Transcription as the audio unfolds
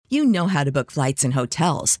You know how to book flights and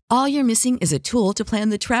hotels. All you're missing is a tool to plan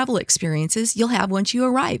the travel experiences you'll have once you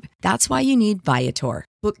arrive. That's why you need Viator.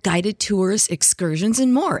 Book guided tours, excursions,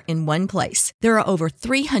 and more in one place. There are over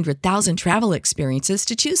 300,000 travel experiences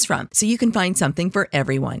to choose from, so you can find something for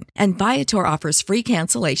everyone. And Viator offers free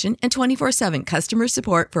cancellation and 24/7 customer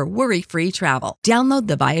support for worry-free travel. Download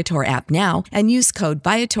the Viator app now and use code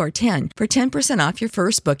Viator10 for 10% off your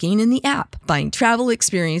first booking in the app. Find travel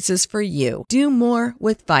experiences for you. Do more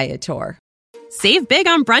with Viator. Save big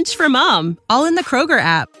on brunch for mom, all in the Kroger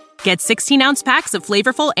app. Get 16-ounce packs of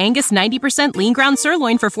flavorful Angus 90% lean ground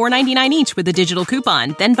sirloin for $4.99 each with a digital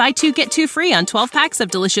coupon. Then buy 2, get 2 free on 12 packs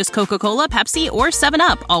of delicious Coca-Cola, Pepsi, or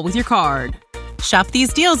 7-Up, all with your card. Shop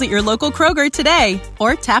these deals at your local Kroger today,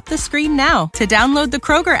 or tap the screen now to download the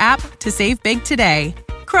Kroger app to save big today.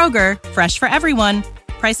 Kroger, fresh for everyone.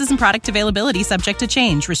 Prices and product availability subject to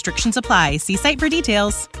change. Restrictions apply. See site for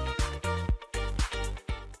details.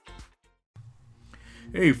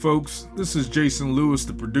 Hey folks, this is Jason Lewis,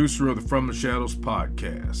 the producer of the From the Shadows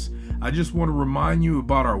podcast. I just want to remind you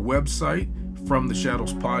about our website,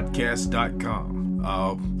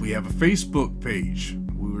 FromTheShadowsPodcast.com. We have a Facebook page.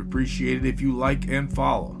 We would appreciate it if you like and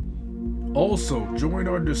follow. Also, join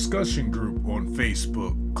our discussion group on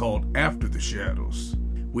Facebook called After the Shadows.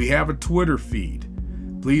 We have a Twitter feed.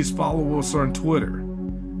 Please follow us on Twitter.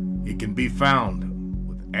 It can be found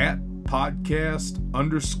with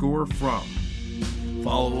 @podcast_from.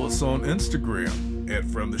 Follow us on Instagram at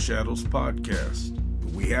From the Shadows Podcast.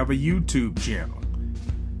 We have a YouTube channel.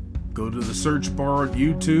 Go to the search bar on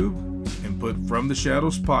YouTube and put From the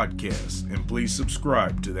Shadows Podcast, and please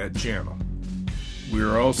subscribe to that channel. We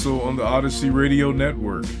are also on the Odyssey Radio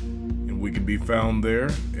Network, and we can be found there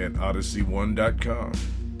at odyssey1.com.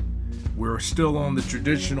 We're still on the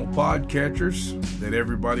traditional podcatchers that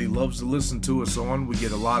everybody loves to listen to us on. We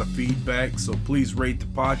get a lot of feedback, so please rate the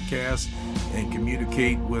podcast and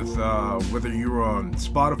communicate with whether you're on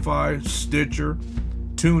Spotify, Stitcher,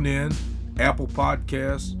 TuneIn, Apple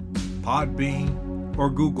Podcasts, Podbean,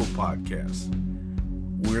 or Google Podcasts.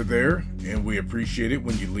 We're there, and we appreciate it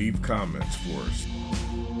when you leave comments for us.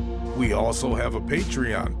 We also have a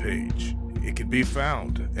Patreon page. It can be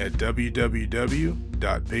found at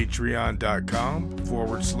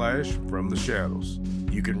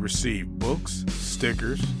www.patreon.com/FromTheShadows. You can receive books,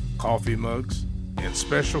 stickers, coffee mugs, and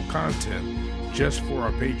special content just for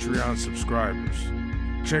our Patreon subscribers.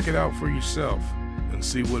 Check it out for yourself and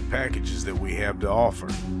see what packages that we have to offer.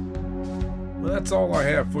 Well, that's all I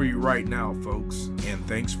have for you right now, folks, and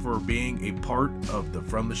thanks for being a part of the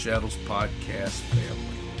From the Shadows podcast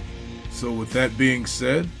family. So with that being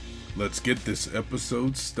said, let's get this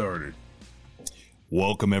episode started.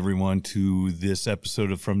 Welcome, everyone, to this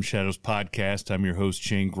episode of From Shadows Podcast. I'm your host,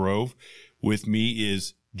 Shane Grove. With me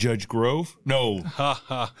is Judge Grove. No,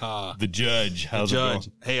 the Judge. How's it going?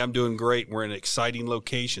 Hey, I'm doing great. We're in an exciting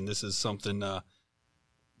location. This is something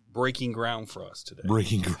breaking ground for us today.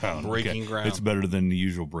 Breaking ground. Breaking ground. It's better than the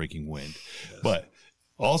usual breaking wind. Yes. But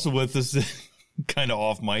also with us, kind of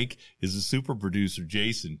off mic, is the super producer,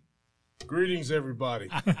 Jason. Greetings, everybody.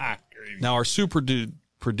 Now, our super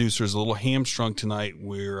producer is a little hamstrung tonight.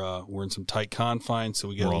 We're in some tight confines, so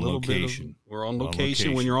we got a little location. bit of, we're on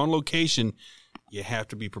location. When you're on location, you have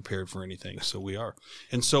to be prepared for anything. So we are.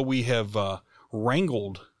 And so we have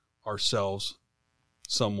wrangled ourselves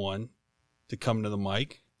someone to come to the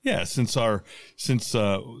mic. Yeah,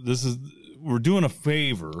 we're doing a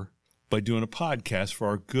favor by doing a podcast for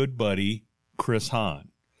our good buddy Chris Hahn.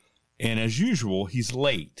 And as usual, he's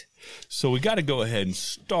late. So we got to go ahead and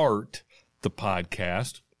start the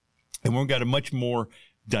podcast. And we've got a much more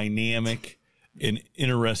dynamic and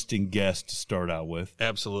interesting guest to start out with.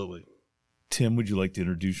 Absolutely. Tim, would you like to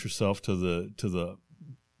introduce yourself to the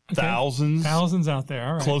thousands out there,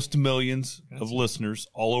 all right, close to millions of listeners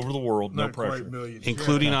all over the world? No pressure, millions,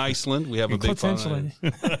 including Iceland. We have a big potentially.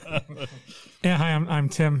 Yeah, hi, I'm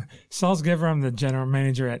Tim Salzgiver. I'm the general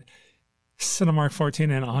manager at Cinemark 14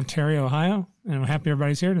 in Ontario, Ohio, and I'm happy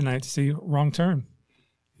everybody's here tonight to see Wrong Turn.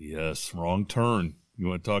 Yes, Wrong Turn. You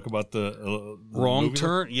want to talk about the Wrong movie?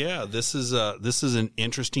 Turn? Yeah, this is an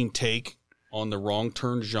interesting take on the wrong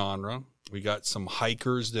turn genre. We got some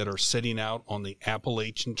hikers that are setting out on the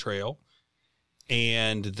Appalachian Trail,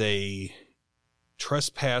 and they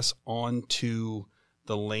trespass onto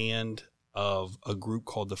the land of a group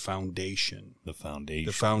called the Foundation. The Foundation.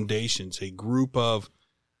 The Foundation's a group of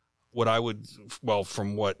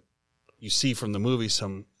from what you see from the movie,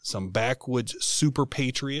 some backwoods super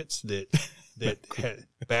patriots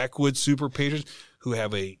backwoods super patriots who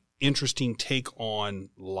have a interesting take on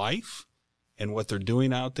life and what they're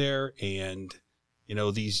doing out there. And You know,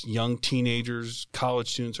 these young teenagers, college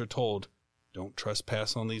students are told, don't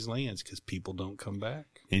trespass on these lands because people don't come back.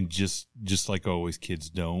 And just like always, kids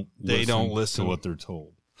don't listen to what they're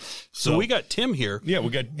told. So we got Tim here. Yeah, we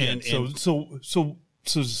got so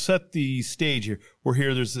to set the stage here, we're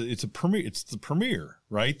here. It's a premiere. It's the premiere,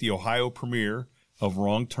 right? The Ohio premiere of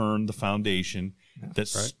Wrong Turn, the Foundation.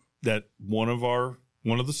 That's right. That one of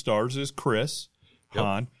the stars is Chris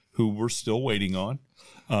Hahn, who we're still waiting on.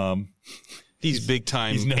 These big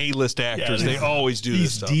time A-list actors, they always do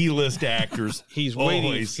this stuff. These D-list actors. He's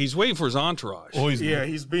waiting for his entourage.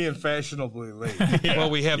 He's being fashionably late.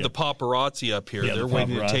 Well, we have the paparazzi up here. They're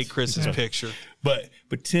waiting to take Chris's picture. But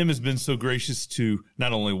Tim has been so gracious to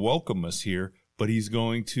not only welcome us here, but he's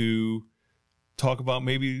going to talk about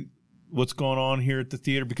maybe what's going on here at the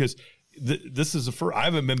theater, because this is the first. I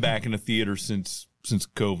haven't been back in a theater since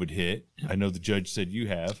COVID hit. I know the judge said you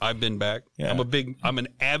have. I've been back. Yeah. I'm an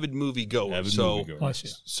avid movie goer.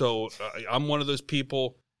 So I'm one of those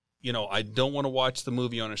people, you know, I don't want to watch the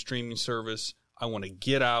movie on a streaming service. I want to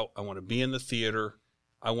get out. I want to be in the theater.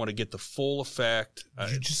 I want to get the full effect.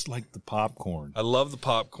 You just like the popcorn. I love the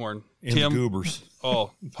popcorn. And the goobers.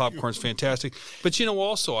 Oh, popcorn's fantastic. But, you know,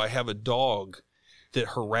 also I have a dog that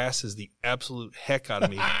harasses the absolute heck out of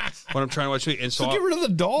me when I'm trying to watch it. And so get rid of the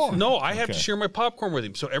dog. No, I have to share my popcorn with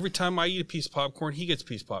him. So every time I eat a piece of popcorn, he gets a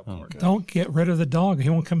piece of popcorn. Okay. Don't get rid of the dog. He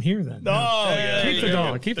won't come here then. Keep the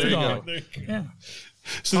dog. Keep the dog. Yeah.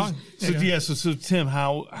 So Tim,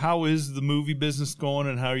 how is the movie business going,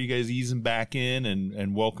 and how are you guys easing back in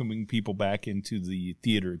and welcoming people back into the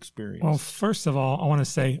theater experience? Well, first of all, I want to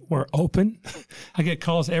say we're open. I get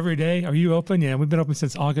calls every day. Are you open? Yeah, we've been open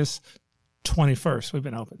since August 21st. We've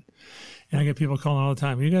been open. And I get people calling all the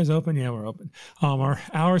time. Are you guys open? Yeah, we're open. Our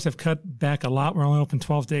hours have cut back a lot. We're only open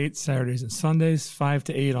 12 to 8 Saturdays and Sundays, 5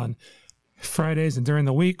 to 8 on Fridays, and during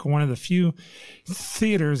the week, we're one of the few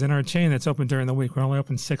theaters in our chain that's open during the week. We're only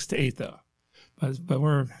open 6 to 8 though, but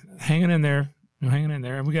we're hanging in there.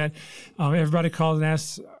 And we got everybody calls and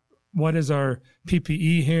asks, what is our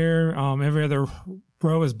PPE here? Every other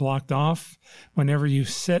row is blocked off. Whenever you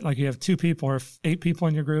sit, like you have 2 people or 8 people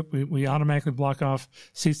in your group, we automatically block off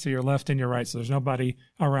seats to your left and your right, so there's nobody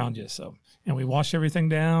around you. So, and we wash everything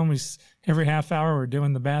down. Every half hour we're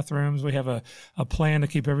doing the bathrooms. We have a plan to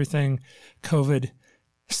keep everything COVID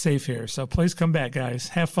safe here. So please come back, guys.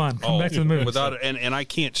 Have fun. Come back to the movies. And I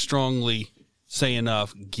can't strongly say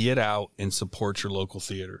enough, get out and support your local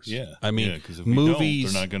theaters. Yeah. I mean, because if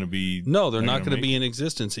movies, they're not going to be. No, they're not going to be in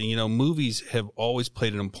existence. And, you know, movies have always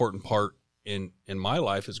played an important part in my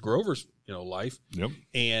life, as Grover's, you know, life. Yep.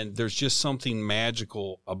 And there's just something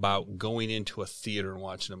magical about going into a theater and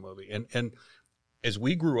watching a movie. And as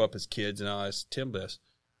we grew up as kids, and I'll ask Tim this,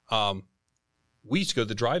 we used to go to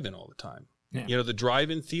the drive-in all the time. Yeah. You know, the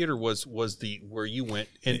drive-in theater was where you went.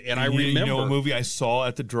 And I remember. You know a movie I saw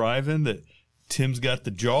at the drive-in that Tim's got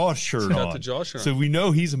the Jaws shirt on. So we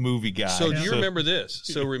know he's a movie guy. So do you remember this?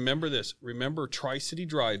 So remember this. Remember Tri-City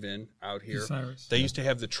Drive-In out here? They used to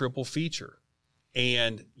have the triple feature.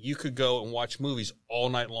 And you could go and watch movies all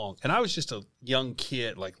night long. And I was just a young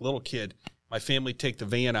kid, like little kid. My family would take the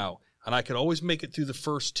van out. And I could always make it through the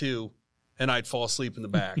first 2, and I'd fall asleep in the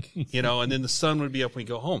back, you know, and then the sun would be up when we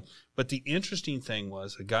go home. But the interesting thing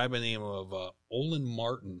was a guy by the name of Olin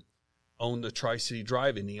Martin owned the Tri-City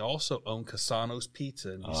Drive-In. He also owned Casano's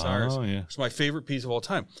Pizza in Bucyrus. Oh, yeah. It's my favorite pizza of all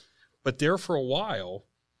time. But there for a while,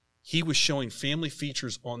 he was showing family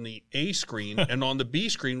features on the A screen, and on the B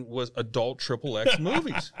screen was adult XXX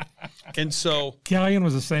movies. And so Callion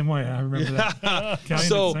was the same way. I remember that. Callion did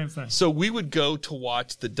the same thing. So we would go to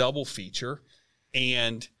watch the double feature,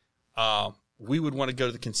 and we would want to go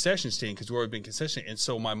to the concession stand because we were being concession. And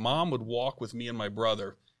so my mom would walk with me and my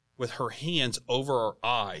brother with her hands over our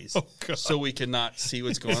eyes so we could not see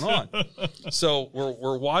what's going on. So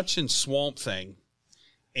we're watching Swamp Thing,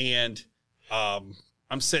 and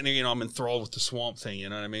I'm sitting there, you know, I'm enthralled with the Swamp Thing, you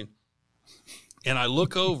know what I mean? And I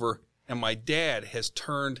look over, and my dad has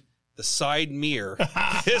turned the side mirror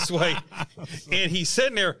this way, and he's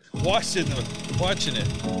sitting there watching it.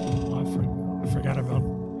 Oh, I forgot about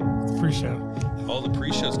the pre-show. All the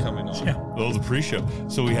pre-show's coming on. Yeah. Oh, the pre-show.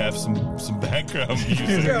 So we have some background music.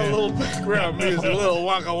 We got a little background music, a little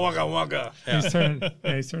waka waka waka.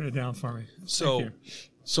 Yeah. He's turned it down for me.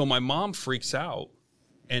 So my mom freaks out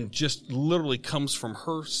and just literally comes from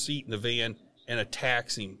her seat in the van and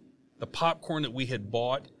attacks him. The popcorn that we had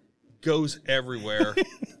bought goes everywhere.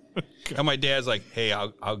 And my dad's like, hey,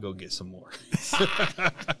 I'll go get some more.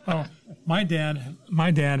 Oh, my dad,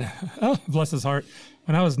 oh, bless his heart.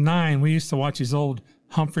 When I was 9, we used to watch these old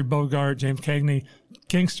Humphrey Bogart, James Cagney,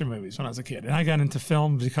 gangster movies when I was a kid, and I got into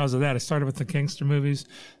film because of that. I started with the gangster movies,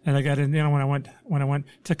 and I got in. When I went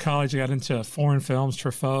to college, I got into foreign films,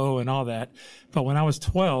 Truffaut, and all that. But when I was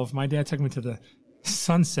 12, my dad took me to the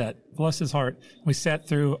Sunset. Bless his heart. We sat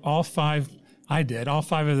through all five. I did all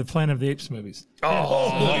five of the Planet of the Apes movies.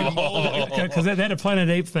 Because they had a Planet of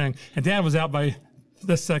the Apes thing, and Dad was out by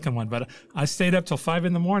the second one, but I stayed up till 5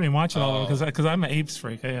 a.m. watching all of them because I'm an apes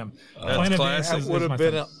freak. I am. That's classic. That would have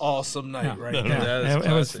been an awesome night, right? Yeah,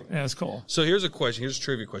 That is it was cool. So here's a question. Here's a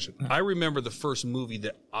trivia question. I remember the first movie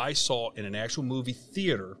that I saw in an actual movie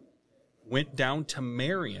theater. Went down to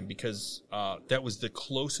Marion because that was the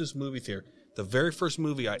closest movie theater. The very first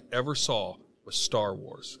movie I ever saw was Star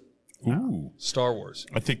Wars. Ooh. Star Wars.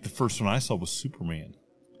 I think the first one I saw was Superman.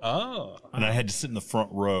 Oh. And I had to sit in the front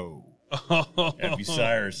row at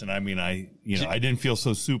Bucyrus. And I mean, I didn't feel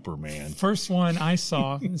so Superman. First one I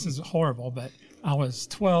saw, this is horrible, but I was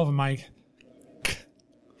 12 and my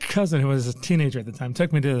cousin, who was a teenager at the time,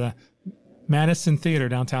 took me to the Madison Theater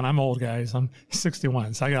downtown. I'm old, guys. I'm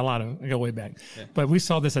 61, so I go way back. Yeah. But we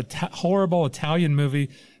saw this horrible Italian movie,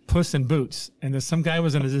 Puss in Boots, and some guy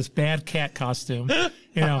was in this bad cat costume,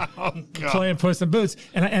 playing Puss in Boots.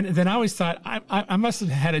 And then I always thought I must have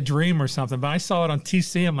had a dream or something, but I saw it on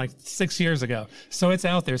TCM like 6 years ago. So it's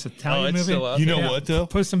out there. It's an Italian movie. Still out you know what though?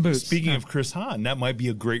 Puss in Boots. Speaking of Chris Hahn, that might be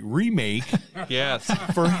a great remake. Yes.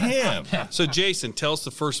 For him. So Jason, tell us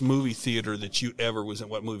the first movie theater that you ever was in.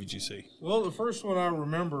 What movie did you see? Well, the first one I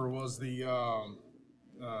remember was the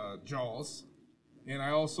Jaws, and I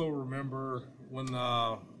also remember when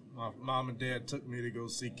my mom and dad took me to go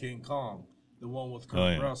see King Kong, the one with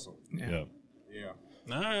Kurt Russell. Yeah.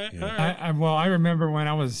 All right. I remember when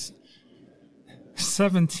I was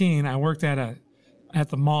 17, I worked at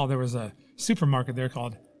the mall. There was a supermarket there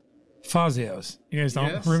called Fazio's. You guys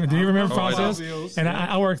don't remember? Do you remember Fazio's? And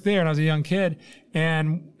I worked there, and I was a young kid,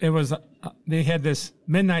 and it was they had this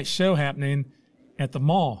midnight show happening at the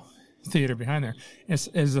mall theater behind there.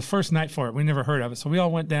 It was the first night for it. We never heard of it, so we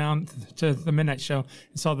all went down to the midnight show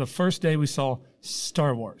and saw the first day we saw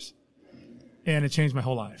Star Wars. And it changed my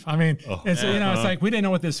whole life. I mean, it's like we didn't know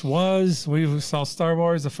what this was. We saw Star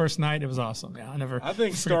Wars the first night. It was awesome. Yeah, I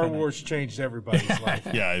think Star Wars changed everybody's life.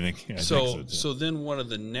 Yeah, I think so then one of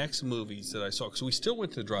the next movies that I saw, because we still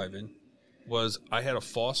went to the drive-in, was I had a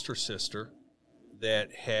foster sister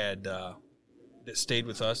that had that stayed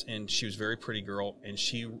with us, and she was a very pretty girl, and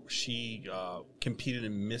she competed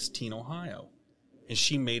in Miss Teen Ohio, and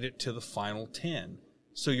she made it to the final 10.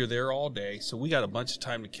 So you're there all day. So we got a bunch of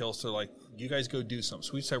time to kill. So like, you guys go do something.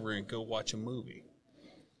 So we decided we're going to go watch a movie.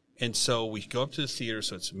 And so we go up to the theater.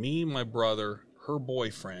 So it's me, my brother, her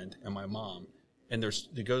boyfriend, and my mom. And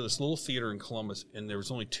they go to this little theater in Columbus, and there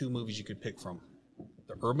was only 2 movies you could pick from.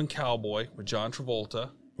 The Urban Cowboy with John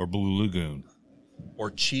Travolta. Or Blue Lagoon.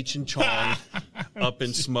 Or Cheech and Chong Up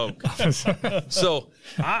in Smoke. So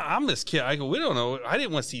I'm this kid. I go, we don't know. I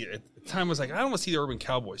didn't want to see it. At the time, I was like, I don't want to see the Urban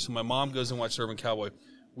Cowboy. So my mom goes and watches the Urban Cowboy.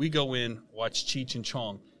 We go in, watch Cheech and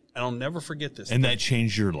Chong. And I'll never forget this. And that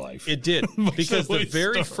changed your life. It did. Because the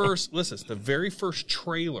very first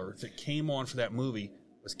trailer that came on for that movie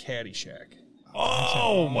was Caddyshack.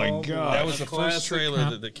 Oh my God. That was the first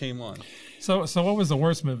trailer that came on. So what was the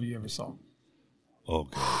worst movie you ever saw? Oh,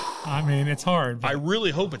 God. I mean, it's hard. But... I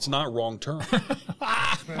really hope it's not Wrong Turn.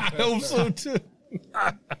 I hope so too.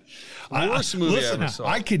 Worst movie I ever saw.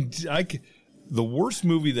 I can. The worst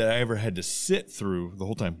movie that I ever had to sit through the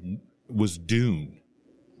whole time was Dune.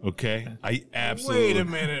 Okay, I absolutely. Wait a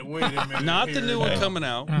minute. Not the new one coming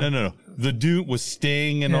out. No. The Dune was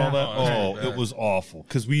Sting and all that. Oh, it was awful.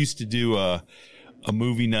 Because we used to do a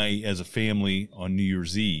movie night as a family on New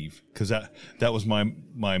Year's Eve, because that was my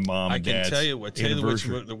mom and dad's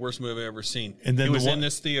anniversary. The worst movie I've ever seen. And then it was in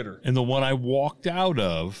this theater. And the one I walked out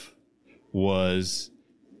of was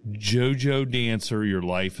JoJo Dancer, Your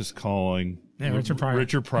Life is Calling. Yeah, Richard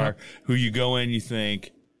Pryor, who you go in, you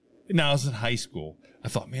think, now I was in high school. I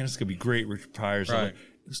thought, man, it's going to be great. Richard Pryor's right. It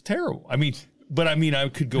was terrible. I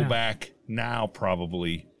could go back now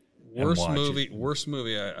probably. Worst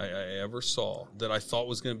movie I ever saw that I thought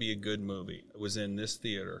was going to be a good movie was in this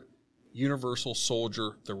theater. Universal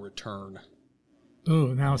Soldier: The Return.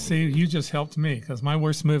 Ooh, now see, you just helped me, because my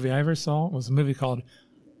worst movie I ever saw was a movie called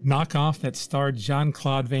Knock Off that starred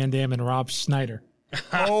Jean-Claude Van Damme and Rob Schneider.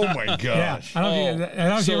 Oh my Yeah, gosh! I don't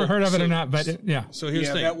know if you ever heard of it or not, but yeah. So here's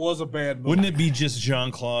the thing. that was a bad movie. Wouldn't it be just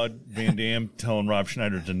Jean-Claude Van Damme telling Rob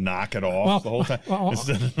Schneider to knock it off the whole time?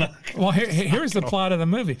 Instead of Well, here's the plot of the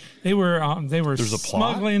movie. They were There's a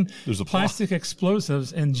plot? smuggling There's a plot? plastic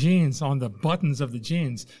explosives and jeans on the buttons of the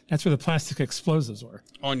jeans. That's where the plastic explosives were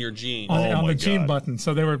On your jeans. on my the jean God. button.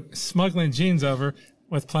 So they were smuggling jeans over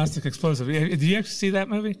with plastic explosives. Did you actually see that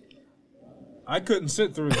movie? I couldn't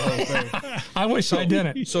sit through the whole thing. I wish I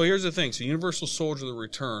didn't. So here's the thing. So Universal Soldier: The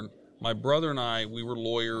Return. My brother and I, we were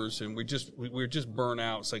lawyers, and we were just burnt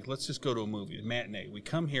out. It's like, let's just go to a movie, a matinee. We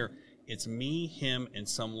come here. It's me, him, and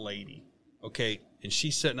some lady. Okay, and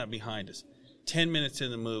she's sitting up behind us. 10 minutes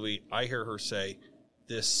in the movie, I hear her say,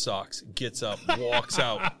 "This sucks." Gets up, walks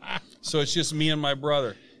out. So it's just me and my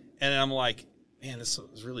brother, and I'm like, man, this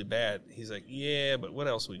is really bad. He's like, yeah, but what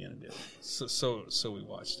else are we gonna do? So we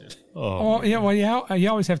watched it. Well, yeah, you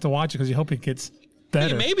always have to watch it because you hope it gets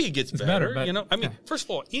better. Maybe it gets better. but, You know, I mean, yeah. first of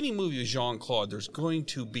all, any movie with Jean-Claude, there's going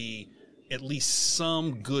to be at least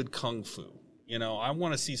some good kung fu. You know, I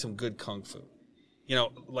want to see some good kung fu. You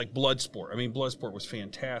know, like Bloodsport. I mean, Bloodsport was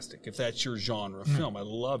fantastic. If that's your genre film, I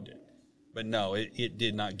loved it. But no, it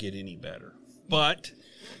did not get any better. But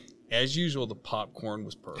as usual, the popcorn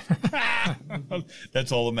was perfect.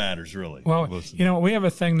 That's all that matters, really. Well, Listen. you know, we have a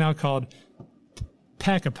thing now called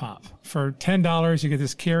Pack-a-Pop. For $10, you get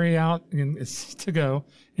this carry out, and it's to go,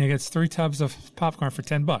 and it gets 3 tubs of popcorn for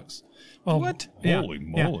 $10. Well, What? Yeah, Holy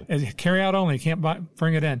moly. Yeah, carry out only. You can't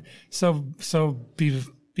bring it in. So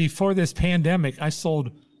before this pandemic, I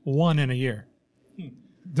sold 1 in a year.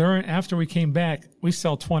 After we came back, we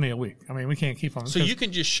sell 20 a week. I mean, we can't keep on. So you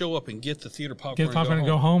can just show up and get the theater popcorn. get popcorn and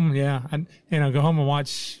go home. Yeah, and go home and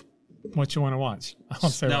watch what you want to watch.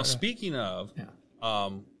 Now, speaking of,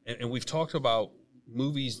 and we've talked about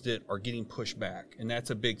movies that are getting pushed back, and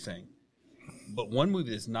that's a big thing. But one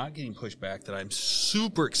movie that's not getting pushed back that I'm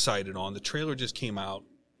super excited on, the trailer just came out,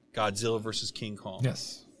 Godzilla vs. King Kong.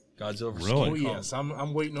 Yes. Godzilla vs. Really? King Oh Kong. yes,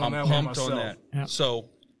 I'm waiting on I'm that one pumped myself. on that. Yeah. So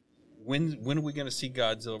when are we going to see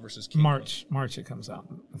Godzilla vs. King March it comes out.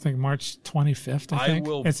 I think March 25th. I think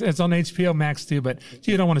will- it's on HBO Max too, but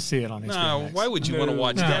you don't want to see it on Kong? HBO No, Max. why would you want to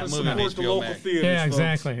watch No, that it's movie on Support the HBO local Max? theaters, Yeah, folks.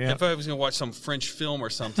 exactly. Yeah. If I was going to watch some French film or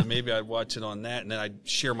something, maybe I'd watch it on that, and then I'd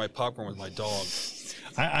share my popcorn with my dog.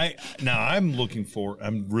 I'm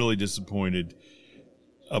really disappointed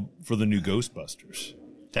for the new Ghostbusters.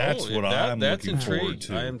 That's Oh, what I'm that's looking forward intrigued.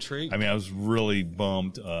 to. I am intrigued. I mean, I was really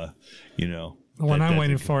bummed. You know, The one that- I'm that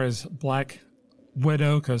waiting they- for is Black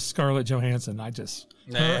Widow because Scarlett Johansson. Nah.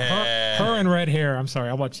 Her and red hair. I'm sorry,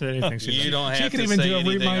 I'll watch anything. You don't have she could to even say do a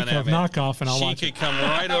anything on remake that, of man. Knockoff, and I'll She watch could it. come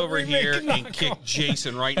right over here and kick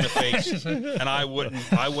Jason right in the face, and I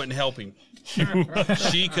wouldn't help him.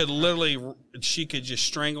 She could just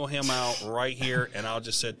strangle him out right here, and I'll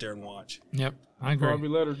just sit there and watch. Yep, I agree. Probably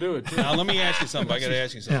let her do it too. Now let me ask you something. I got to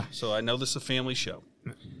ask you something. Yeah. So I know this is a family show.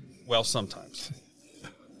 Well, sometimes.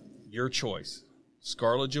 Your choice: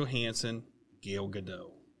 Scarlett Johansson, Gal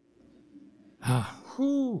Gadot.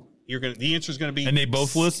 Whew. The answer is going to be, And they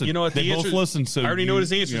both listen. You know what? They the both answer, listen, so I already know what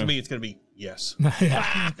his answer is yeah. going to be. It's going to be yes.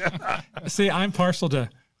 See, I'm partial to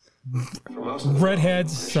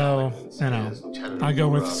redheads, so I go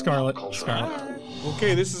with Scarlett.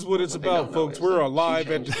 Okay, this is what it's about, folks. We're live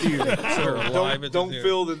at the theater, so We're live at the don't theater.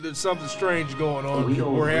 feel that there's something strange going on.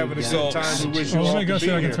 We're having a So- good time. We wish you Well, all let me go could see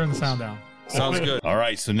be if I can here. turn the sound down. Sounds good. All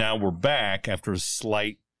right, so now we're back after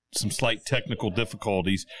some slight technical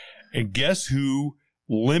difficulties, and guess who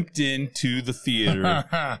limped into the theater?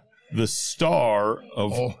 The star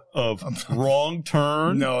of Wrong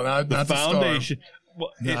Turn. No, not the the star. foundation.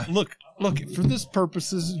 Well, look. For this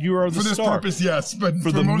purposes, you are the For this star. purpose, yes, but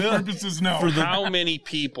for the most mil- purposes, no. How many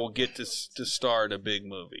people get to star in a big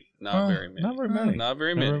movie? Not very many. Not very many. Not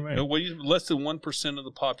very Not many. very many. What do you- less than 1% of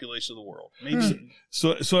the population of the world. Maybe.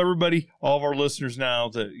 So everybody, all of our listeners now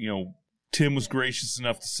that Tim was gracious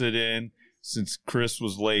enough to sit in since Chris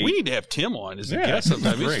was late. We need to have Tim on as a Yeah, guest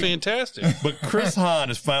sometime. He's great. fantastic. But Chris Hahn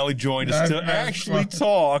has finally joined us to That's actually fun.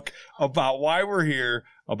 talk about why we're here,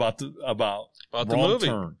 about the the Wrong movie.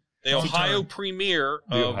 Turn. The Ohio premiere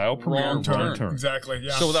The of Ohio premiere Wrong of Turn. Wrong Turn. Exactly,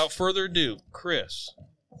 yeah. So without further ado, Chris,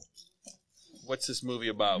 what's this movie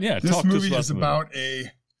about? Yeah, this talk to us movie is the about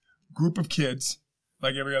a group of kids,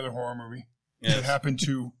 like every other horror movie, Yes. that happen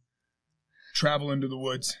to travel into the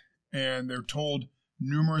woods, and they're told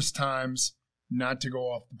numerous times not to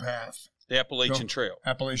go off the path. The Appalachian Go- Trail.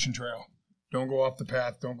 Appalachian Trail. Don't go off the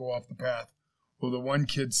path. Don't go off the path. Well, the one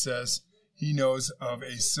kid says he knows of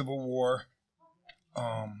a Civil War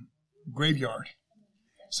graveyard.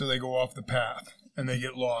 So they go off the path and they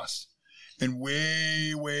get lost. And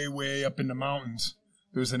way, way, way up in the mountains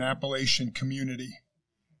there's an Appalachian community,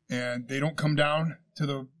 and they don't come down to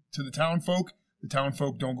the town folk. The town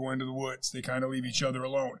folk don't go into the woods. They kind of leave each other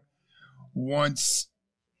alone. Once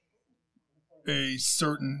a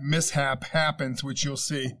certain mishap happens, which you'll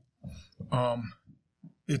see,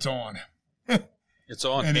 it's on. It's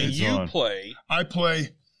on. And And it's you on. play. I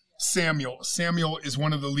play Samuel. Samuel is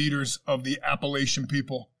one of the leaders of the Appalachian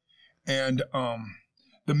people, and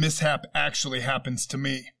the mishap actually happens to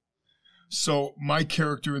me. So my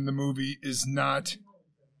character in the movie is not,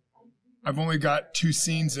 I've only got 2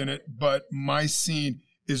 scenes in it, but my scene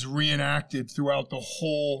is reenacted throughout the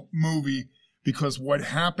whole movie because what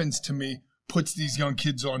happens to me puts these young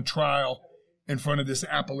kids on trial in front of this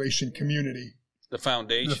Appalachian community, The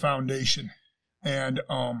foundation. the foundation. And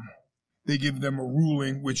they give them a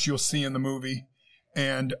ruling, which you'll see in the movie.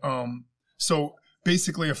 And so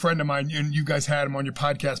basically a friend of mine, and you guys had him on your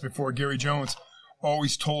podcast before, Gary Jones,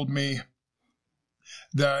 always told me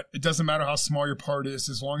that it doesn't matter how small your part is,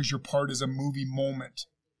 as long as your part is a movie moment.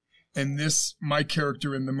 And this, my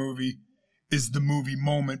character in the movie, is the movie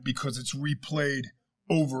moment because it's replayed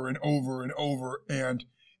over and over and over. And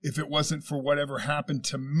if it wasn't for whatever happened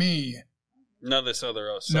to me, None of this other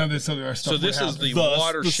stuff. none of this other stuff So this would is happen. the Thus,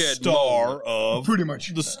 watershed the star moment. of Pretty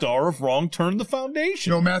much. the star of Wrong Turn, the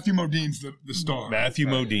Foundation. No, Matthew Modine's the star. Matthew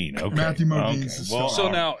Modine. Okay. Matthew Modine's the Well, star.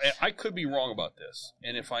 So now, I could be wrong about this,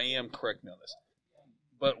 and if I am, correct me on this.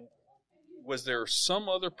 But was there some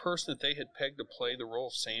other person that they had pegged to play the role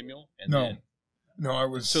of Samuel? And No. then, No, I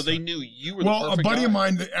was. so they knew you were the Well, a perfect buddy guy? of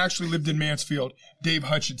mine that actually lived in Mansfield, Dave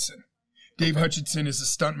Hutchinson. Dave Hutchinson is a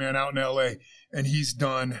stuntman out in L.A., and he's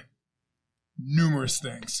done numerous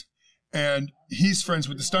things. And he's friends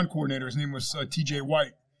with the stunt coordinator. His name was T.J.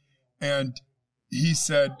 White. And he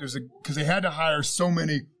said because they had to hire so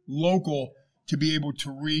many local to be able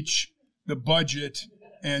to reach the budget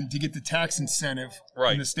and to get the tax incentive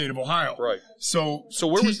Right. in the state of Ohio. Right. So So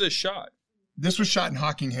where was this shot? This was shot in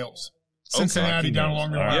Hocking Hills, Cincinnati, Hocking down Hills.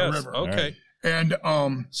 along the All right. Ohio Yes. River. Okay. And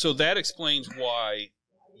So that explains why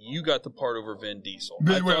you got the part over Vin Diesel.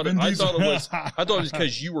 Vin I thought Diesel. it was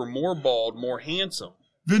because you were more bald, more handsome.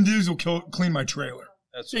 Vin Diesel clean my trailer.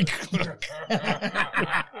 That's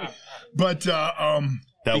But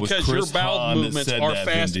that was because Chris your bowel Hahn that movements said are that,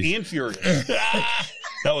 fast Vin Diesel. and furious.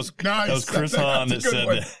 That was Nice. Chris That's Hahn a that good said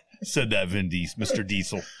one. that. Said that Vin Diesel, Mr.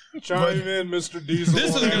 Diesel. Chime in, Mr. Diesel.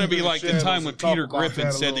 This is going to be like the time when Peter Griffin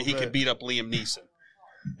a said that he little could bit. beat up Liam Neeson.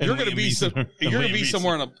 And You're going to Liam be Neeson. you're going Liam to be Neeson.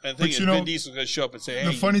 somewhere on a thing, But and you know, Vin Diesel's going to show up and say, "Hey."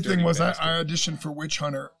 the funny you dirty thing was I bastard." auditioned for Witch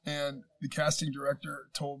Hunter, and the casting director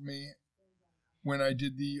told me when I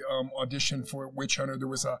did the audition for Witch Hunter, there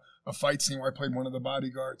was a fight scene where I played one of the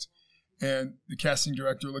bodyguards. And the casting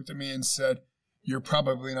director looked at me and said, "You're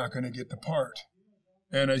probably not going to get the part."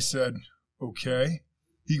 And I said, "Okay."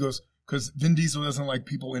 He goes, because Vin Diesel doesn't like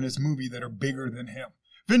people in his movie that are bigger than him.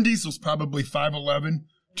 Vin Diesel's probably 5'11",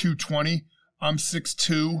 220. I'm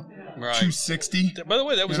 6'2", Right. 260. By the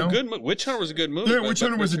way, that was You a know? good movie. Witch Hunter was a good movie. Yeah, but- Witch but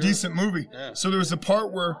Hunter was a you're- decent movie. Yeah. So there was a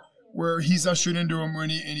part where he's ushered into him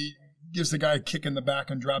and he gives the guy a kick in the back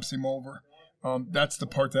and drops him over. That's the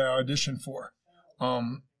part that I auditioned for.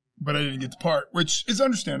 But I didn't get the part, which is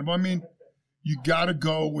understandable. I mean, you got to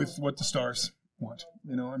go with what the stars want.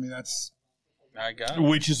 You know, I mean, that's... I got it.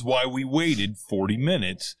 Which is why we waited 40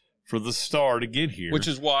 minutes for the star to get here. Which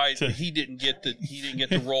is why he didn't get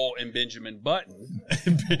the role in Benjamin Button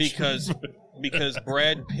because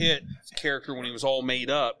Brad Pitt's character, when he was all made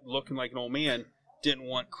up, looking like an old man, didn't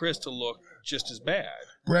want Chris to look just as bad.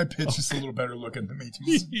 Brad Pitt's just a little better looking than me,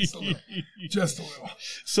 too. Just a little.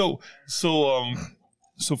 So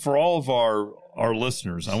for all of our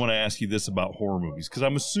listeners, I want to ask you this about horror movies, because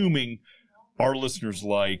I'm assuming our listeners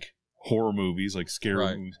like horror movies, like scary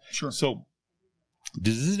Right. movies. Sure. So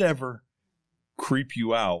does it ever creep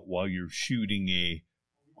you out while you're shooting a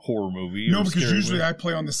horror movie? No, or because scary usually movie? I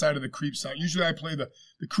play on the side of the creep side. Usually I play the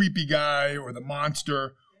creepy guy or the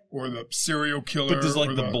monster or the serial killer. But does like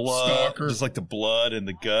or the blood, stalker. does like the blood and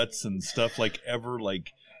the guts and stuff like ever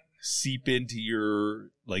like seep into your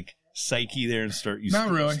like psyche there and start? Not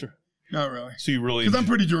really. Not really. So you really? Because I'm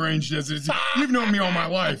pretty deranged as it is. You've known me all my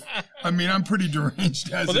life. I mean, I'm pretty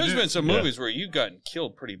deranged as Well, it there's is. been some Yeah. movies where you've gotten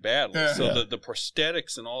killed pretty badly. Yeah. So Yeah. the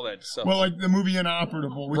prosthetics and all that stuff. Well, like the movie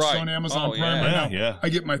Inoperable, which Right. is on Amazon Oh, Prime yeah. right now. Yeah. I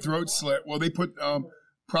get my throat slit. Well, they put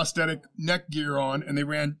prosthetic neck gear on, and they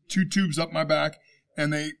ran 2 tubes up my back,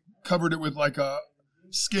 and they covered it with like a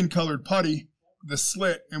skin-colored putty, the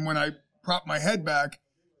slit. And when I propped my head back,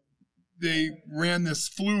 they ran this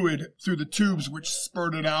fluid through the tubes, which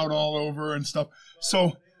spurted out all over and stuff.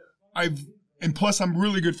 So And plus, I'm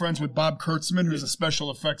really good friends with Bob Kurtzman, who's a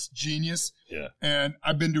special effects genius. Yeah. And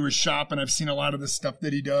I've been to his shop, and I've seen a lot of the stuff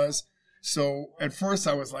that he does. So at first,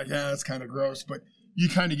 I was like, "Yeah, that's kind of gross," but you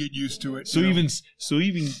kind of get used to it. So even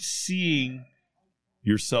seeing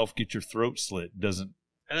yourself get your throat slit doesn't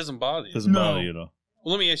bother you. bother you, though.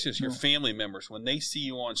 Well, let me ask you this: your family members, when they see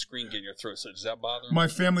you on screen getting your throat slit, does that bother them? My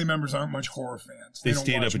family members aren't much horror fans. They don't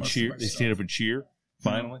stand watch up and most of cheer. my They stuff. stand up and cheer.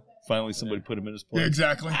 Finally, somebody put him in his place. Yeah,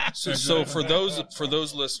 exactly. So for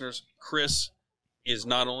those listeners, Chris is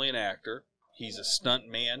not only an actor, he's a stunt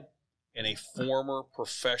man and a former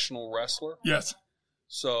professional wrestler. Yes.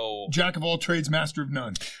 So Jack of all trades, master of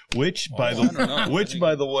none. Which, by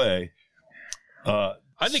the way,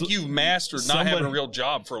 I think you've mastered not having a real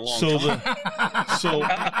job for a long time.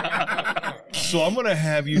 So I'm going to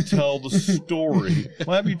have you tell the story.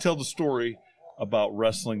 I'll have you tell the story about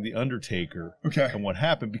wrestling The Undertaker and what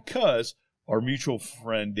happened, because our mutual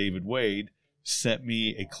friend David Wade sent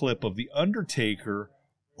me a clip of The Undertaker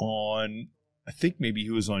on, I think maybe he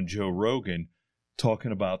was on Joe Rogan,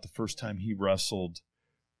 talking about the first time he wrestled.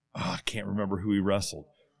 I can't remember who he wrestled,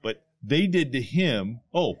 but they did to him.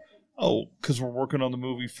 Because we're working on the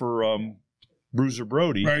movie for Bruiser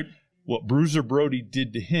Brody. Right. What Bruiser Brody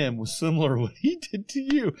did to him was similar to what he did to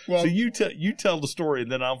you. Well, so you tell the story,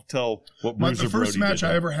 and then I'll tell what Bruiser Brody did. The first match did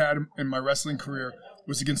I ever had in my wrestling career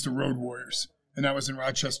was against the Road Warriors, and that was in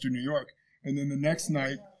Rochester, New York. And then the next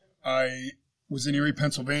night, I was in Erie,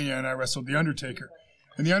 Pennsylvania, and I wrestled The Undertaker.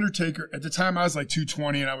 And The Undertaker, at the time, I was like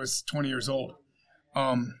 220, and I was 20 years old.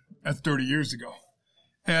 That's 30 years ago.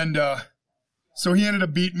 And so he ended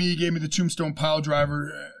up beating me. He gave me the tombstone pile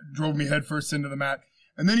driver, drove me headfirst into the mat.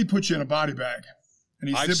 And then he puts you in a body bag. And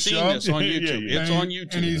he zips you up. I've seen this on YouTube. It's on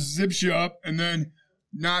YouTube. And he zips you up, and then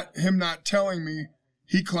not telling me,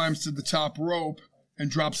 he climbs to the top rope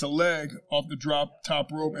and drops a leg off the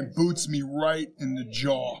top rope and boots me right in the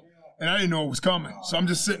jaw. And I didn't know it was coming. So I'm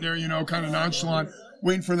just sitting there, kind of nonchalant,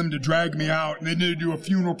 waiting for them to drag me out. And they need to do a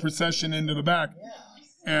funeral procession into the back.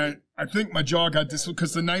 And I think my jaw got dislocated,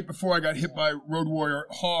 because the night before I got hit by Road Warrior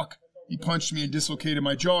Hawk, he punched me and dislocated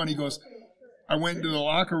my jaw. And he goes, I went into the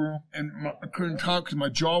locker room, and I couldn't talk because my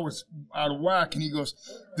jaw was out of whack. And he goes,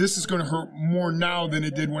 this is going to hurt more now than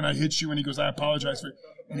it did when I hit you. And he goes, I apologize for it.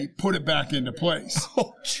 And he put it back into place.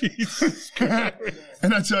 Oh, Jesus Christ.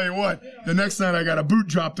 And I tell you what, the next night I got a boot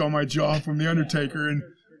dropped on my jaw from The Undertaker.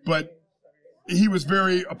 But he was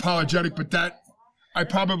very apologetic, but that I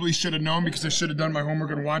probably should have known, because I should have done my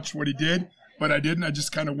homework and watched what he did. But I didn't. I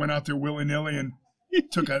just kind of went out there willy-nilly and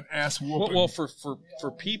took an ass whooping. Well, for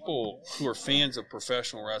people who are fans of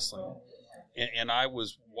professional wrestling, and I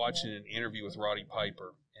was watching an interview with Roddy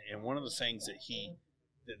Piper, and one of the things that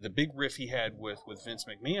the big riff he had with Vince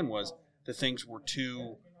McMahon was the things were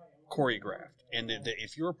too choreographed, and that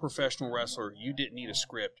if you're a professional wrestler, you didn't need a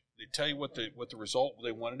script. They tell you what the result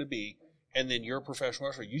they wanted to be, and then you're a professional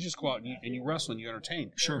wrestler. You just go out and you wrestle and you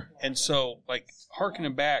entertain. Sure. And so,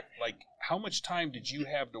 harkening back, how much time did you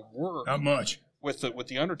have to work? Not much. With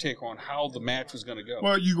the Undertaker on how the match was going to go.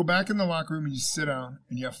 Well, you go back in the locker room and you sit down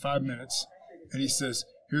and you have 5 minutes, and he says,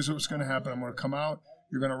 here's what's going to happen. I'm going to come out.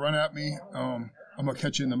 You're going to run at me. I'm going to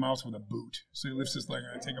catch you in the mouth with a boot. So he lifts his leg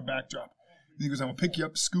and I take a backdrop. And he goes, I'm going to pick you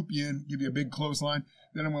up, scoop you in, give you a big clothesline.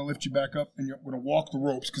 Then I'm going to lift you back up, and you're going to walk the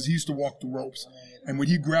ropes, because he used to walk the ropes. And when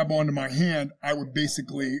he'd grab onto my hand, I would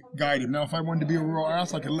basically guide him. Now, if I wanted to be a real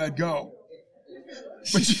ass, I could let go.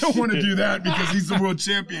 But you don't want to do that, because he's the world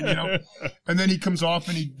champion, And then he comes off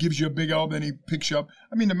and he gives you a big elbow, then he picks you up.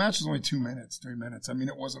 I mean, the match was only 2 minutes, 3 minutes. I mean,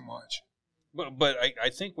 it wasn't much. But I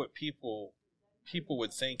think what people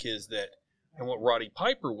would think is that, and what Roddy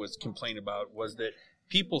Piper was complaining about, was that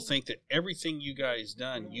people think that everything you guys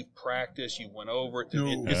done, you've practiced, you went over it.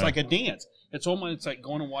 It's like a dance. It's like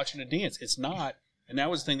going and watching a dance. It's not. And that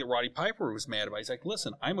was the thing that Roddy Piper was mad about. He's like,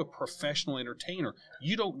 listen, I'm a professional entertainer.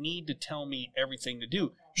 You don't need to tell me everything to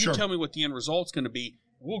do. You tell me what the end result's going to be.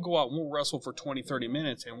 We'll go out and we'll wrestle for 20, 30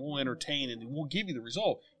 minutes, and we'll entertain, and we'll give you the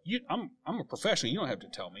result. I'm a professional. You don't have to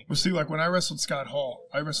tell me. Well, see, like when I wrestled Scott Hall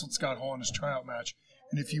in his tryout match.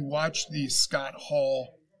 And if you watch the Scott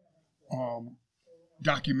Hall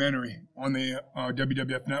documentary on the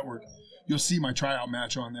WWF Network, you'll see my tryout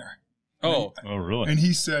match on there. Oh, really? And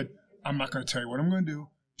he said, I'm not going to tell you what I'm going to do.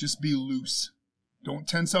 Just be loose. Don't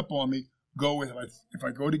tense up on me. Go with it. If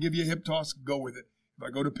I go to give you a hip toss, go with it. If I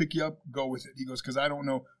go to pick you up, go with it. He goes, because I don't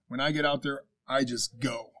know. When I get out there, I just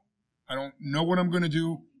go. I don't know what I'm going to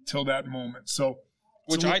do till that moment.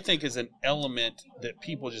 Which I think is an element that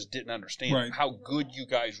people just didn't understand. Right. How good you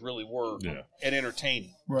guys really were at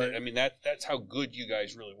entertaining. Right. I mean, that's how good you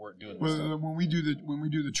guys really were at doing this stuff. When we do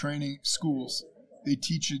the training schools, they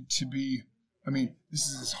teach you to be I mean, this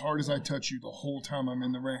is as hard as I touch you the whole time I'm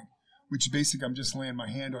in the ring, which basically I'm just laying my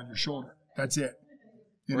hand on your shoulder. That's it.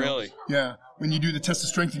 You know? Really? Yeah. When you do the test of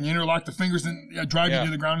strength and you interlock the fingers and drive you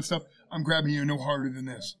to the ground and stuff, I'm grabbing you no harder than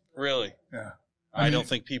this. Really? Yeah. I don't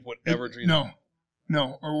think people would ever dream that.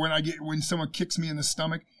 No. Or when someone kicks me in the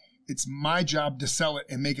stomach, it's my job to sell it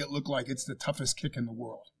and make it look like it's the toughest kick in the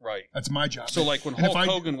world. Right. That's my job. So like when Hulk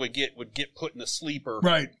Hogan would get put in the sleeper,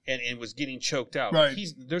 right, and was getting choked out, right,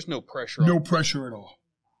 there's no pressure. No pressure at all.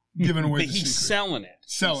 Giving away but the he's secret. Selling it.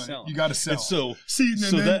 Selling it. You got to sell. So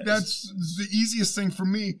that's the easiest thing for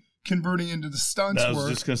me converting into the stunts work. I was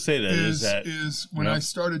just going to say that is when I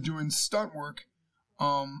started doing stunt work.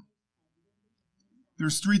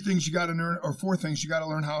 There's 3 things you got to learn, or 4 things you got to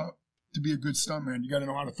learn how to be a good stuntman. You got to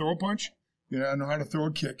know how to throw a punch. You got to know how to throw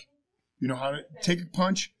a kick. You know how to take a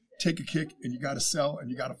punch, take a kick, and you got to sell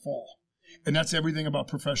and you got to fall. And that's everything about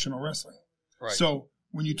professional wrestling. Right. So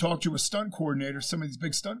when you talk to a stunt coordinator, some of these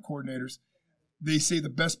big stunt coordinators, they say the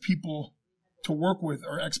best people to work with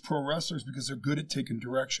are ex-pro wrestlers because they're good at taking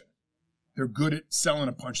direction. They're good at selling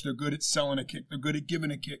a punch. They're good at selling a kick. They're good at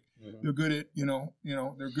giving a kick. Mm-hmm. They're good at,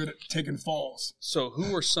 they're good at taking falls. So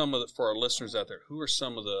who are some of for our listeners out there, who are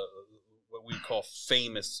some of the, what we call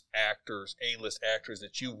famous actors, A-list actors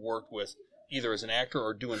that you've worked with, either as an actor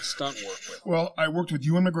or doing stunt work with? Well, I worked with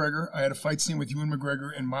Ewan McGregor. I had a fight scene with Ewan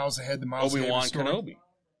McGregor in Miles Ahead, the Miles Ahead story.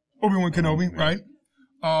 Obi-Wan Kenobi, right?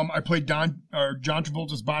 I played John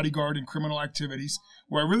Travolta's bodyguard in Criminal Activities,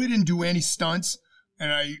 where I really didn't do any stunts,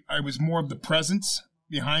 and I was more of the presence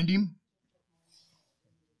behind him.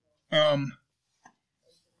 I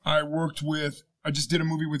just did a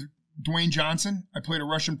movie with Dwayne Johnson. I played a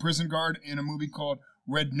Russian prison guard in a movie called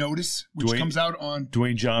Red Notice, which comes out on...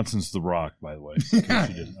 Dwayne Johnson's The Rock, by the way.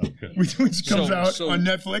 Okay. Which comes out on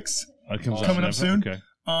Netflix. Coming up soon. Okay.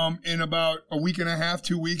 In about a week and a half,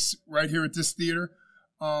 2 weeks, right here at this theater.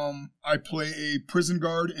 I play a prison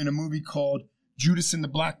guard in a movie called Judas and the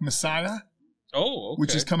Black Messiah. Oh, okay.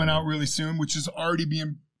 Which is coming out really soon, which is already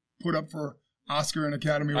being put up for Oscar and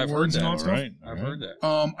Academy Awards and all that stuff. Right. I've heard that.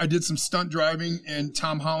 I did some stunt driving in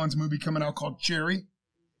Tom Holland's movie coming out called Cherry.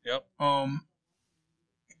 Yep.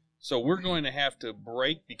 So we're going to have to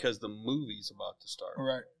break because the movie's about to start. All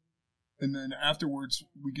right. And then afterwards,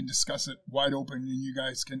 we can discuss it wide open, and you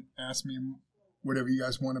guys can ask me whatever you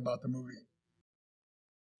guys want about the movie.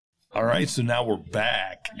 All right, so now we're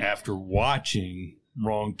back after watching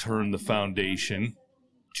Wrong Turn: The Foundation.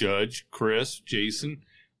 Judge, Chris, Jason,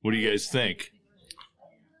 what do you guys think?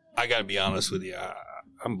 I got to be honest with you.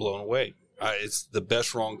 I'm blown away. It's the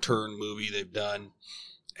best Wrong Turn movie they've done.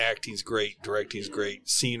 Acting's great. Directing's great.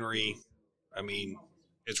 Scenery, I mean,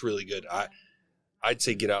 it's really good. I'd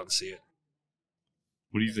say get out and see it.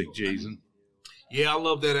 What do you think, Jason? Yeah, I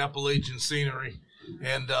love that Appalachian scenery.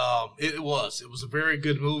 And it was a very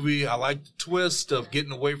good movie. I like the twist of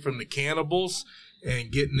getting away from the cannibals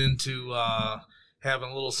and getting into having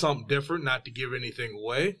a little something different, not to give anything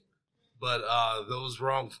away. But those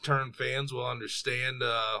Wrong Turn fans will understand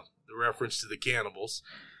the reference to the cannibals.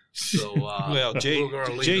 So, well,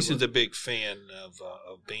 Jason's a big fan of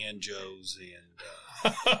banjos and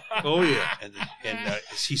oh yeah, and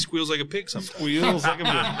he squeals like a pig sometimes. Squeals like a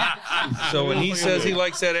pig. So when he says he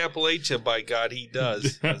likes that Appalachia, by God, he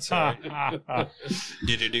does. That's right. I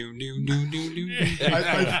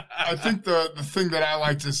think the thing that I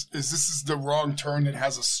liked is this is the Wrong Turn that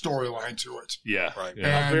has a storyline to it. Yeah, right.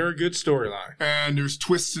 Yeah. A very good storyline. And there's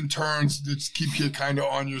twists and turns that keep you kind of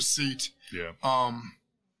on your seat. Yeah.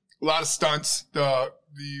 A lot of stunts. The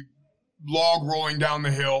log rolling down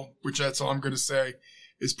the hill, which that's all I'm going to say,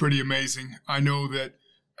 is pretty amazing. I know that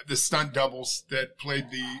the stunt doubles that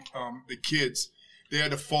played the kids, they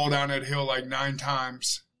had to fall down that hill like 9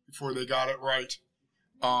 times before they got it right.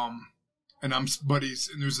 And I'm buddies,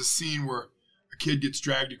 and there's a scene where a kid gets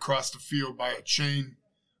dragged across the field by a chain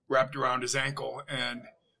wrapped around his ankle, and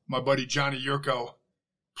my buddy Johnny Yurko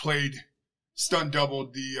played stunt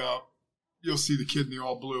doubled the. You'll see the kid in the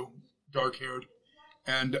all blue, dark haired.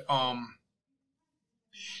 And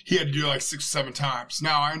he had to do it like 6 or 7 times.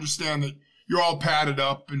 Now, I understand that you're all padded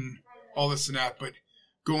up and all this and that, but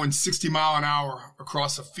going 60 mile an hour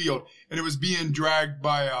across a field, and it was being dragged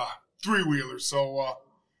by a 3-wheeler. So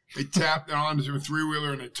they tapped onto a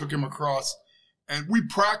 3-wheeler and they took him across. And we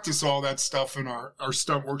practice all that stuff in our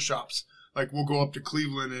stunt workshops. Like we'll go up to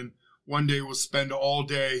Cleveland, and one day we'll spend all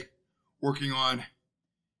day working on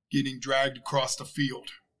getting dragged across the field.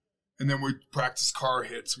 And then we practice car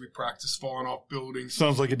hits. We practice falling off buildings.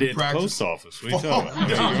 Sounds like a day at the post office. What are you talking about?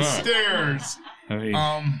 Down the stairs. I mean,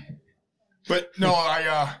 but no,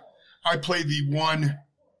 I played the one.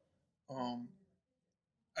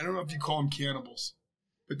 I don't know if you call them cannibals,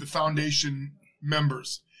 but the Foundation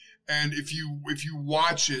members. And if you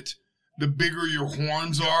watch it, the bigger your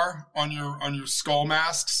horns are on your skull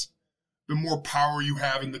masks, the more power you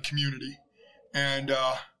have in the community. And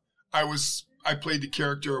I played the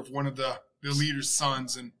character of one of the leader's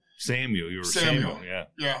sons, and Samuel. You were Samuel.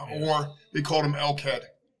 Yeah. Or they called him Elkhead.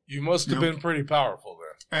 You must have been pretty powerful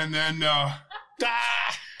there. And then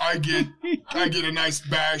I get a nice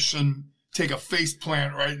bash and take a face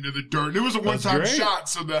plant right into the dirt. And it was a one-time shot,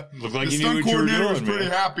 so the stunt coordinator was pretty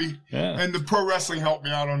happy. Yeah. And the pro wrestling helped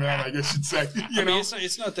me out on that, I guess you'd say. You know?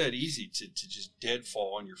 It's not that easy to just dead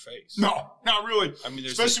fall on your face. No, not really. I mean,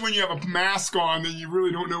 especially when you have a mask on, then you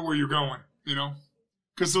really don't know where you're going, you know?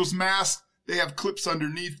 Because those masks, they have clips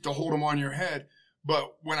underneath to hold them on your head.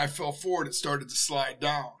 But when I fell forward, it started to slide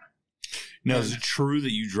down. Now, is it true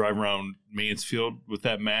that you drive around Mansfield with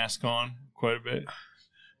that mask on quite a bit?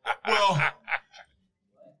 Well,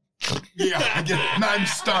 yeah, I get it. I'm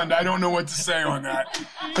stunned. I don't know what to say on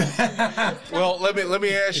that. Well, let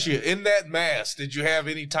me ask you. In that mask, did you have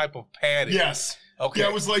any type of padding? Yes. Okay. Yeah,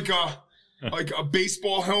 it was like a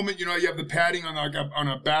baseball helmet. You know, you have the padding on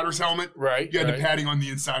a batter's helmet. Right. You had the padding on the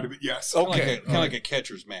inside of it. Yes. Okay. Kind of like a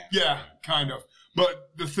catcher's mask. Yeah, kind of. But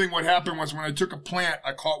the thing, what happened was when I took a plant,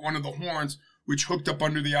 I caught one of the horns, which hooked up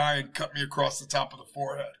under the eye and cut me across the top of the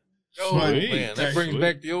forehead. Oh, man. That brings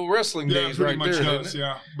back the old wrestling days right there, doesn't it?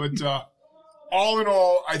 Yeah. But all in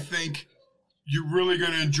all, I think you're really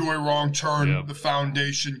going to enjoy Wrong Turn, the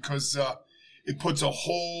Foundation, because it puts a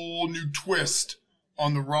whole new twist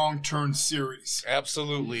on the Wrong Turn series.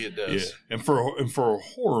 Absolutely it does. Yeah. And for a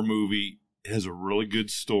horror movie, it has a really good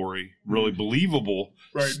story, really believable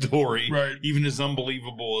story. Right. Even as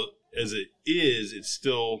unbelievable as it is, it's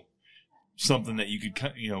still something that you could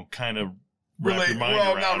kind of wrap your mind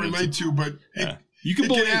around. Not relate to, but you can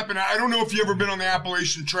can happen. I don't know if you've ever been on the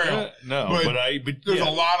Appalachian Trail. No, but there's a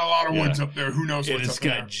lot of woods up there. Who knows what's up there? And it's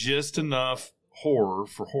got just enough horror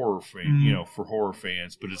for horror fans, for horror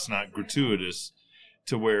fans, but it's not gratuitous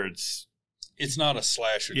to where it's not a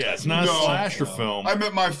slasher. Yeah, it's not a slasher film. I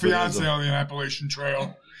met my fiance on the Appalachian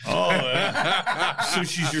Trail. Oh, yeah. So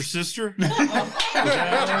she's your sister? I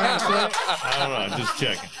don't know. Just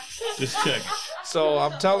checking. So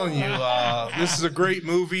I'm telling you, this is a great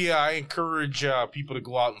movie. I encourage people to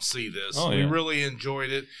go out and see this. We really enjoyed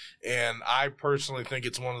it, and I personally think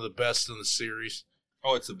it's one of the best in the series.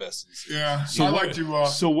 Oh, it's the best in the series. Yeah. So I'd like to.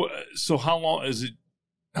 So how long is it?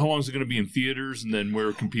 How long is it going to be in theaters, and then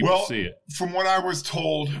where can people see it? From what I was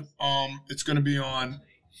told, it's going to be on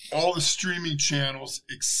all the streaming channels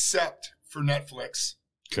except for Netflix.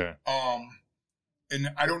 Okay. And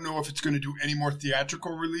I don't know if it's going to do any more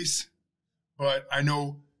theatrical release, but I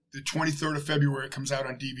know the 23rd of February it comes out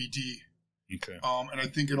on DVD. Okay. And I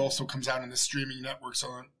think it also comes out in the streaming networks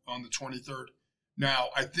on the 23rd. Now,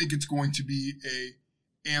 I think it's going to be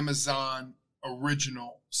a Amazon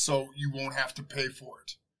original, so you won't have to pay for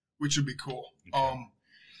it, which would be cool. Okay.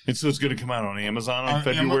 And so it's going to come out on Amazon on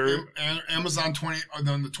February? Amazon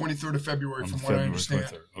on the 23rd of February, from what I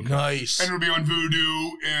understand. Okay. Nice. And it'll be on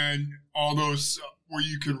Vudu and all those where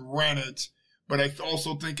you can rent it. But I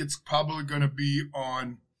also think it's probably going to be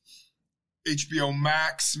on HBO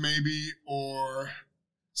Max maybe, or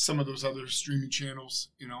some of those other streaming channels.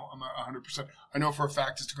 You know, I'm not 100%. I know for a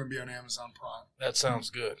fact it's going to be on Amazon Prime. That sounds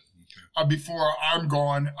good. Okay. Before I'm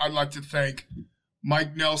gone, I'd like to thank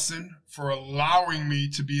Mike Nelson for allowing me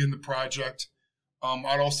to be in the project.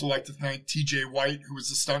 I'd also like to thank TJ White, who was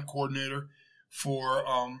the stunt coordinator, for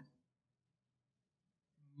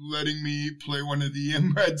letting me play one of the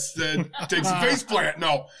inbreds that takes a face plant.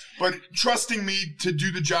 No, but trusting me to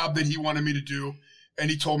do the job that he wanted me to do. And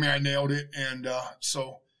he told me I nailed it. And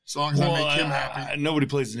so long as I make him happy. Nobody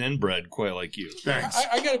plays an inbred quite like you. Thanks.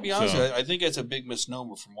 I got to be honest with you. I think that's a big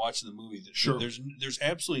misnomer from watching the movie. Sure. There's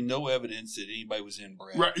absolutely no evidence that anybody was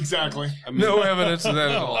inbred. Right, exactly. I mean, no evidence of that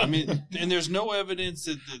at all. I mean, and there's no evidence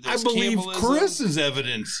that there's I believe cannibalism. Chris is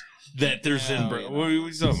evidence that there's inbred. What are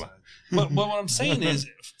you talking about? But what I'm saying is,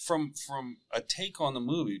 from a take on the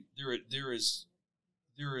movie, there is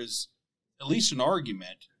at least an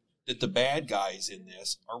argument that the bad guys in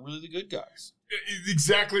this are really the good guys.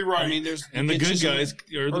 Exactly right. I mean, the good guys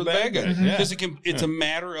are the bad guys. Mm-hmm. Because it's a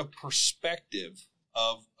matter of perspective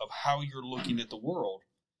of how you're looking at the world.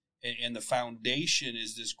 And the Foundation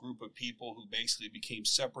is this group of people who basically became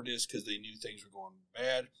separatists because they knew things were going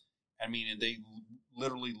bad. I mean, and they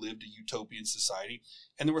literally lived a utopian society.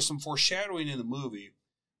 And there was some foreshadowing in the movie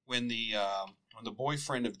when the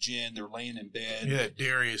boyfriend of Jen, they're laying in bed. Yeah,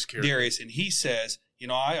 Darius character. Darius, and he says, you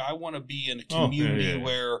know, I want to be in a community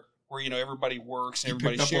where where, everybody works and You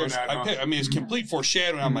everybody picked up on shares. that, huh? I mean, it's complete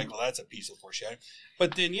foreshadowing. I'm like, well, that's a piece of foreshadowing.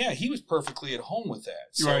 But then, he was perfectly at home with that.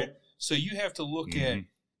 So, Right. So you have to look at,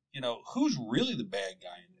 who's really the bad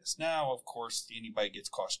guy in this. Now, of course, anybody gets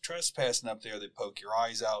caught trespassing up there, they poke your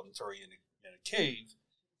eyes out and throw you in a cave.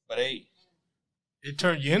 But, hey. It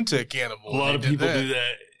turned you into a cannibal. A lot of people do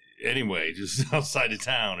that anyway, just outside of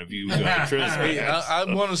town if you go to trespass. Hey, I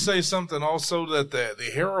want to say something also that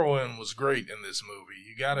the heroine was great in this movie.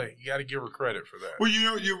 You gotta give her credit for that. Well,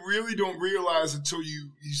 you really don't realize until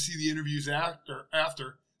you see the interviews after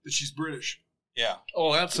that she's British. Yeah.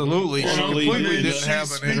 Oh, absolutely. She completely didn't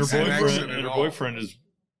have an accent And at her all. boyfriend is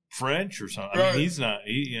French or something. Right. I mean, he's not.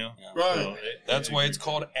 Right. So That's why it's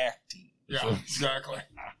called acting. Yeah, exactly.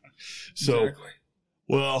 So. Exactly.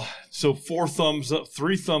 Well, so 4 thumbs up,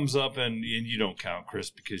 3 thumbs up, and you don't count, Chris,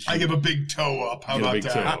 because I give a big toe up. How You about give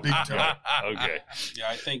a big that? toe. Big toe. Okay. Yeah,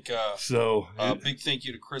 I think So big thank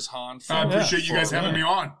you to Chris Hahn I appreciate you guys having me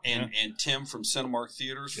on. and Tim from Cinemark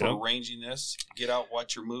Theaters for arranging this. Get out,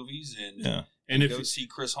 watch your movies, and and go see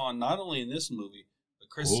Chris Hahn not only in this movie, but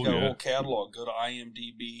Chris has got a whole catalog. Go to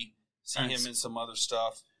IMDb, see him in some other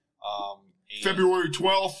stuff. And February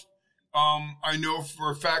 12th. I know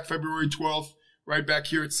for a fact February 12th, right back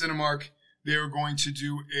here at Cinemark, they are going to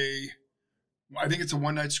do I think it's a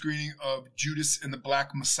one-night screening of Judas and the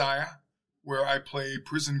Black Messiah, where I play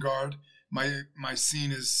prison guard. My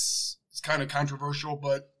scene is kind of controversial,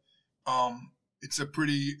 but it's a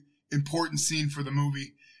pretty important scene for the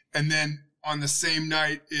movie. And then on the same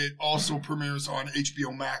night, it also premieres on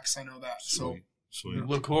HBO Max. I know that. Sweet.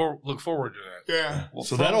 Look forward to that. Yeah. Well,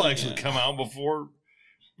 So that'll actually come out before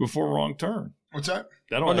Wrong Turn. What's that?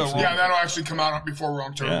 That'll That'll actually come out before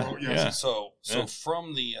Wrong Turn. Yeah, Yes. yeah. So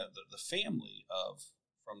from the family of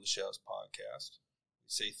From the Shadows podcast, we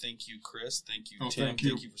say thank you, Chris. Thank you, Tim. Thank you.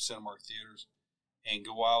 Thank you for Cinemark Theaters. And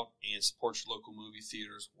go out and support your local movie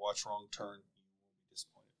theaters. Watch Wrong Turn. You won't be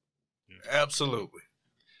disappointed. Absolutely.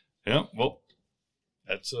 Yeah. Well,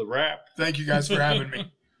 that's a wrap. Thank you guys for having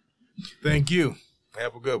me. Thank you.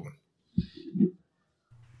 Have a good one.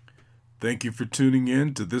 Thank you for tuning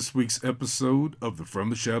in to this week's episode of the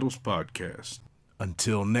From the Shadows podcast.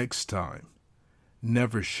 Until next time,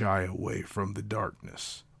 never shy away from the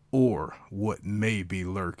darkness or what may be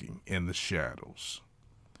lurking in the shadows.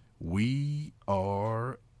 We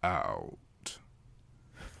are out.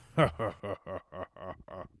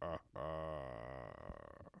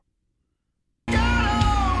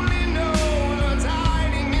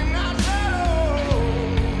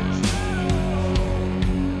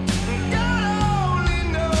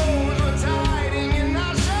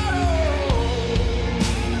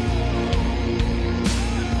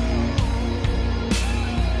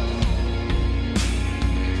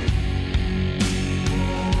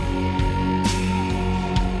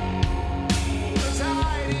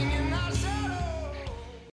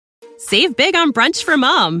 Save big on brunch for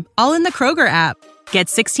mom, all in the Kroger app. Get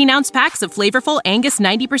 16-ounce packs of flavorful Angus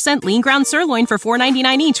 90% lean ground sirloin for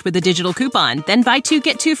 $4.99 each with a digital coupon. Then buy 2,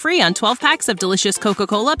 get 2 free on 12 packs of delicious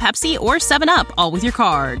Coca-Cola, Pepsi, or 7-Up, all with your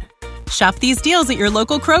card. Shop these deals at your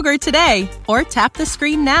local Kroger today, or tap the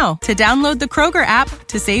screen now to download the Kroger app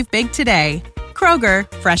to save big today.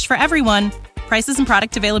 Kroger, fresh for everyone. Prices and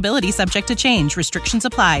product availability subject to change. Restrictions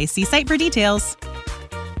apply. See site for details.